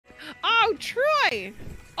Oh, Troy!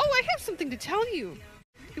 Oh, I have something to tell you.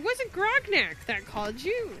 It wasn't Grognak that called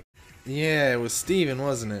you. Yeah, it was Steven,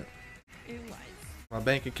 wasn't it? It was. My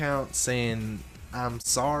bank account saying I'm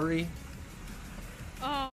sorry.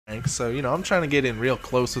 Oh. So, you know, I'm trying to get in real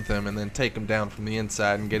close with him and then take him down from the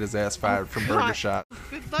inside and get his ass fired from Burger Shot.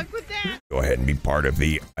 Good luck with that. Go ahead and be part of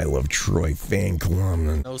the I Love Troy fan club.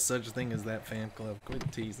 No such thing as that fan club. Quit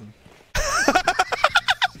teasing.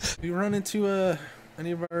 You run into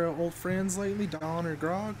any of our old friends lately, Don or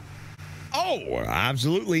Grog? Oh,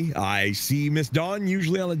 absolutely. I see Miss Dawn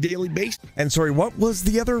usually on a daily basis. And sorry, what was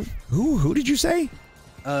the other? Who did you say?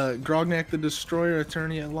 Grognak the Destroyer,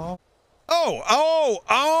 attorney at law.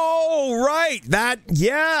 Oh, right. That,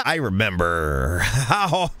 yeah, I remember.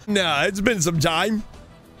 Oh, no, it's been some time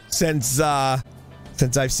since I've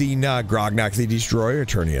seen Grognak the Destroyer,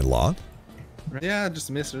 attorney at law. Yeah, I just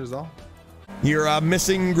missed her is all. You're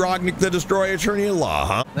missing Grognak the Destroyer, attorney at law,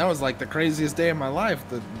 huh? That was like the craziest day of my life,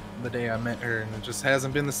 the day I met her, and it just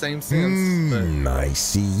hasn't been the same since. I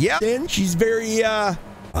see. Yeah, and she's very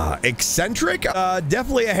eccentric.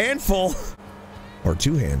 Definitely a handful. Or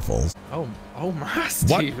two handfuls. Oh my,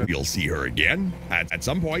 Steve. What? You'll see her again at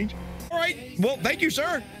some point. All right. Well, thank you,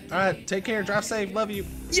 sir. All right, take care. Drive safe. Love you.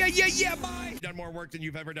 Yeah. Bye. You've done more work than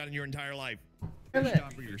you've ever done in your entire life. Are you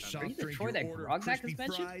the Troy that Grognak has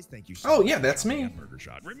mentioned? Thank you. Oh yeah, that's me.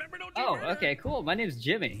 Remember, don't Oh, okay, cool. My name's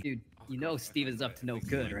Jimmy. Dude, you know Steven's up to no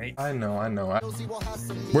good, right? I know.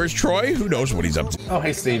 Where's Troy? Who knows what he's up to? Oh,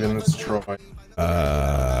 hey, Steven, it's Troy.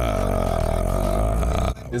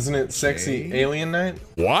 Isn't it sexy alien night?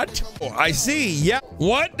 What? Oh, I see. Yeah.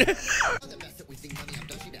 What?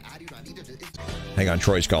 Hang on,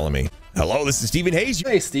 Troy's calling me. Hello, this is Stephen Hayes.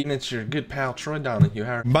 Hey, Steven, it's your good pal, Troy Donahue.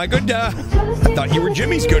 How are you? My good, I thought you were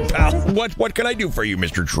Jimmy's good pal. What can I do for you,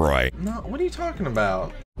 Mr. Troy? No, what are you talking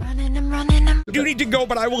about? I do need to go,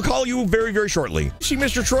 but I will call you very, very shortly. See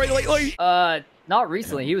Mr. Troy lately? Not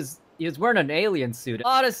recently. He was wearing an alien suit. A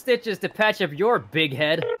lot of stitches to patch up your big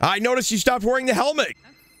head. I noticed you stopped wearing the helmet.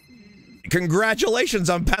 Congratulations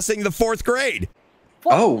on passing the 4th grade.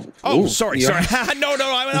 Oh, sorry. Yeah. No,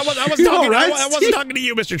 I wasn't talking to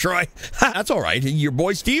you, Mr. Troy. That's all right. Your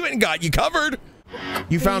boy Steven got you covered.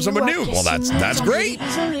 You found someone new. Well, that's great.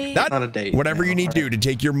 That's not a date. Whatever you need to do to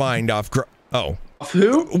take your mind off. Off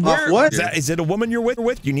who? Off what? Is it a woman you're with?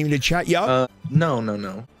 Do you need me to chat you up?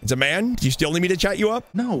 No. It's a man? Do you still need me to chat you up?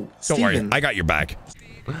 No, Don't worry. I got your back.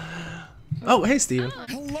 Oh, hey, Steven.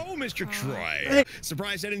 Hello, Mr. Troy. Hey.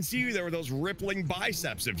 Surprised I didn't see you there with those rippling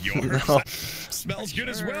biceps of yours. No. Smells good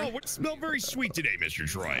as well. What smell very sweet today, Mr.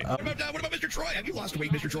 Troy? What about Mr. Troy? Have you lost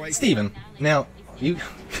weight, Mr. Troy? Steven, now,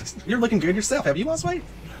 you're looking good yourself. Have you lost weight?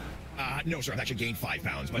 No, sir. I've actually gained 5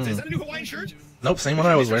 pounds. But is that a new Hawaiian shirt? Nope, same one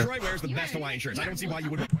I was Mr. wearing. Troy wears the best Hawaiian shirts. I don't see why you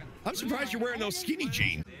would. I'm surprised you're wearing those skinny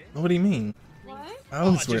jeans. What do you mean? I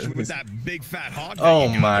was wearing with that big fat hog. Oh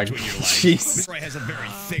my jeez. Troy has a very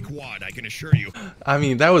thick wad, I can assure you. I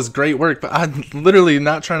mean, that was great work, but I'm literally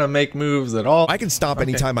not trying to make moves at all. I can stop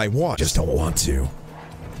anytime I want. Just don't want to.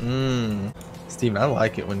 Steven, I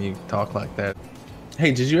like it when you talk like that.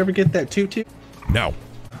 Hey, did you ever get that tutu? No.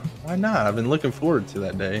 Why not? I've been looking forward to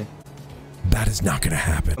that day. That is not going to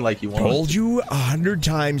happen. Like you want. Told you 100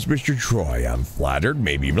 times, Mr. Troy. I'm flattered,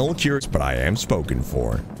 maybe even a little curious, but I am spoken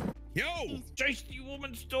for. Yo, tasty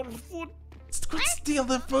woman stole the food. Quit steal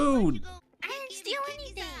the food. I didn't steal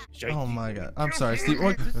anything. Oh my god. I'm sorry,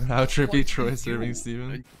 Steven. How trippy Troy serving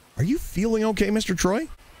Steven. Are you feeling okay, Mr. Troy?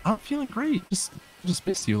 I'm feeling great. Just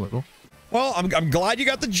miss you a little. Well, I'm glad you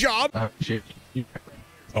got the job. Shit.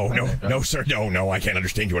 Oh, no, sir. No, I can't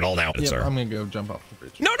understand you at all now, Yep, sir. I'm gonna go jump off the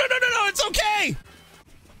bridge. No, it's okay.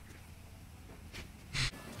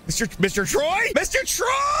 Mr. Troy? Mr.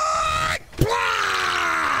 Troy!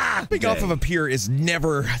 Blah! Jumping off of a pier is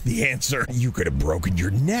never the answer. You could have broken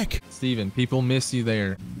your neck. Steven, people miss you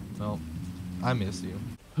there. Well, I miss you.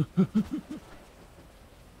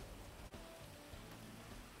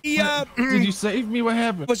 Did you save me? What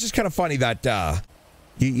happened? It was just kind of funny that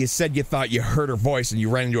you said you thought you heard her voice and you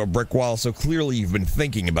ran into a brick wall, so clearly you've been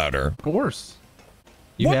thinking about her. Of course.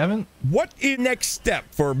 You haven't? What is next step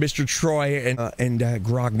for Mr. Troy and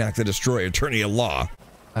Grognak the Destroyer, attorney at law?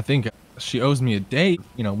 I think she owes me a date.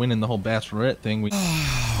 You know, winning the whole bachelorette thing.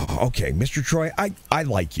 Okay, Mr. Troy, I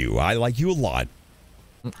like you. I like you a lot.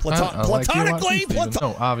 Platonically?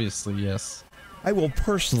 No, obviously, yes. I will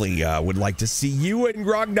personally would like to see you and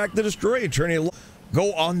Grognak the Destroyer, attorney at law,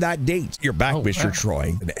 go on that date. You're back, Mr.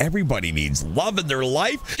 Troy. And everybody needs love in their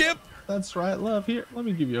life. Skip. That's right, love. Here, let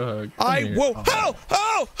me give you a hug. I will.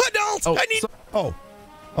 Oh, adults! I need. Oh,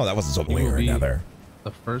 that wasn't so weird. Now there.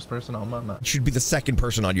 The first person on my mind. Should be the second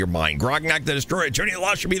person on your mind. Grognak the Destroyer, Attorney at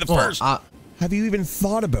Law should be the first. Have you even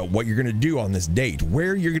thought about what you're gonna do on this date?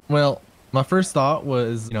 Where you're gonna... Well, my first thought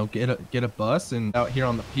was, you know, get a bus and out here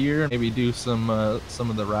on the pier, maybe do some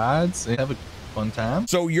of the rides and have a fun time.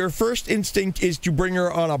 So your first instinct is to bring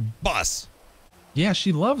her on a bus. Yeah,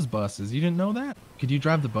 she loves buses. You didn't know that? Could you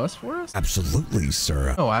drive the bus for us? Absolutely,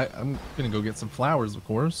 sir. Oh, I'm gonna go get some flowers, of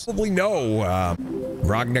course. Probably no.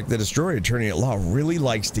 Grognak the Destroyer, Attorney at Law, really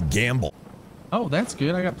likes to gamble. Oh, that's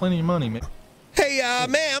good. I got plenty of money, man. Hey,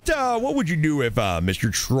 ma'am, what would you do if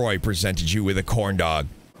Mr. Troy presented you with a corn dog?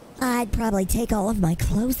 I'd probably take all of my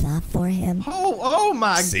clothes off for him. Oh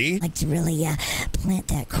my! See? I'd like to really plant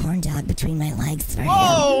that corn dog between my legs for him.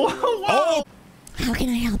 Oh! How can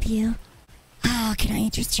I help you? Oh, can I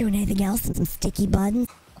interest you in anything else? Some sticky buttons?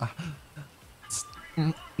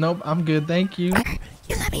 Nope, I'm good. Thank you.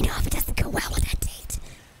 You let me know if it doesn't go well with that date.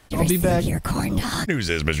 I'll be back. Your corn dog. News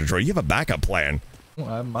is, Mr. Troy, you have a backup plan.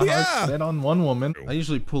 Well, my heart's set on one woman. I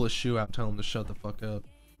usually pull a shoe out and tell him to shut the fuck up.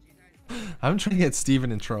 I'm trying to get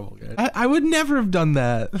Steven in trouble, guys. I would never have done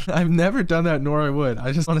that. I've never done that, nor I would.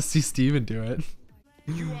 I just want to see Steven do it.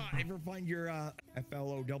 Did you ever find your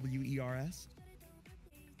FLOWERS?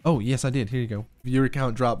 Oh, yes, I did. Here you go. Viewer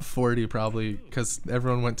count dropped 40 probably because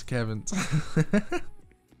everyone went to Kevin's.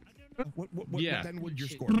 What then would your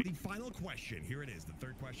score? The final question. Here it is. The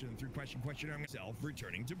third question and third question on myself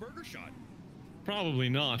returning to Burger Shot. Probably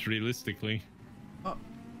not, realistically. Dad,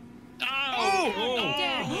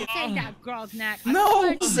 you save that Grognak.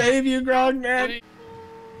 No! Save you, Grognak!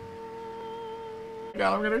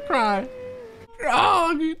 God, I'm gonna cry.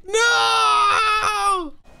 Grog!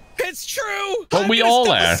 No! It's true! But we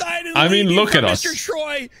all are. I mean, look at us. Mr.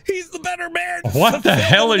 Troy, he's the better man. What the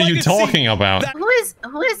hell are you talking about? Who is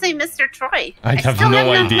a Mr. Troy? I have still no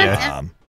not met idea. him.